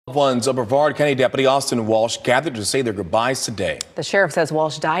Ones of Brevard County Deputy Austin Walsh gathered to say their goodbyes today. The sheriff says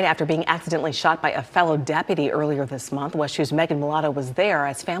Walsh died after being accidentally shot by a fellow deputy earlier this month. West 2's Megan Mulatto was there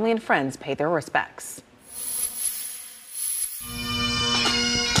as family and friends paid their respects.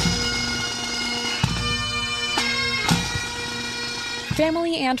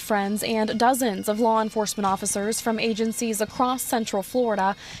 Family and friends and dozens of law enforcement officers from agencies across Central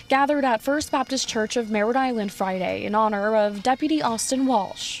Florida gathered at First Baptist Church of Merritt Island Friday in honor of Deputy Austin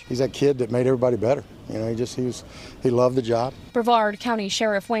Walsh. He's that kid that made everybody better. You know, he loved the job. Brevard County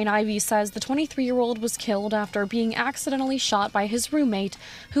Sheriff Wayne Ivey says the 23-year-old was killed after being accidentally shot by his roommate,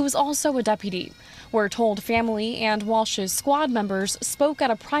 who was also a deputy. We're told family and Walsh's squad members spoke at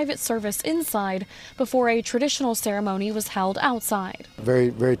a private service inside before a traditional ceremony was held outside. Very,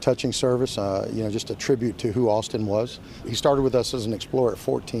 very touching service, just a tribute to who Austin was. He started with us as an explorer at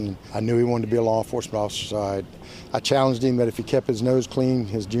 14. I knew he wanted to be a law enforcement officer, so I challenged him that if he kept his nose clean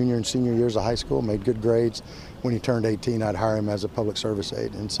his junior and senior years of high school, made good grades, when he turned 18, I'd hire him as a public service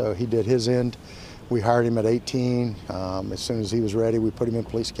aide. And so he did his end. We hired him at 18. As soon as he was ready, we put him in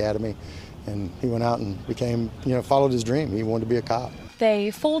police academy. And he went out and became, followed his dream. He wanted to be a cop.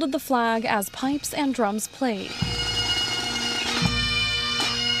 They folded the flag as pipes and drums played.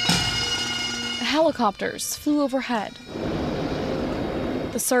 Helicopters flew overhead.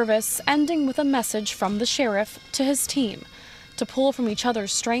 The service ending with a message from the sheriff to his team to pull from each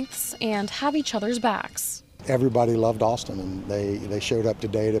other's strengths and have each other's backs. Everybody loved Austin, and they showed up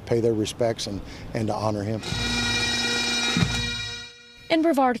today to pay their respects and to honor him. In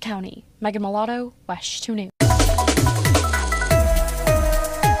Brevard County, Megan Mulatto, West 2 News.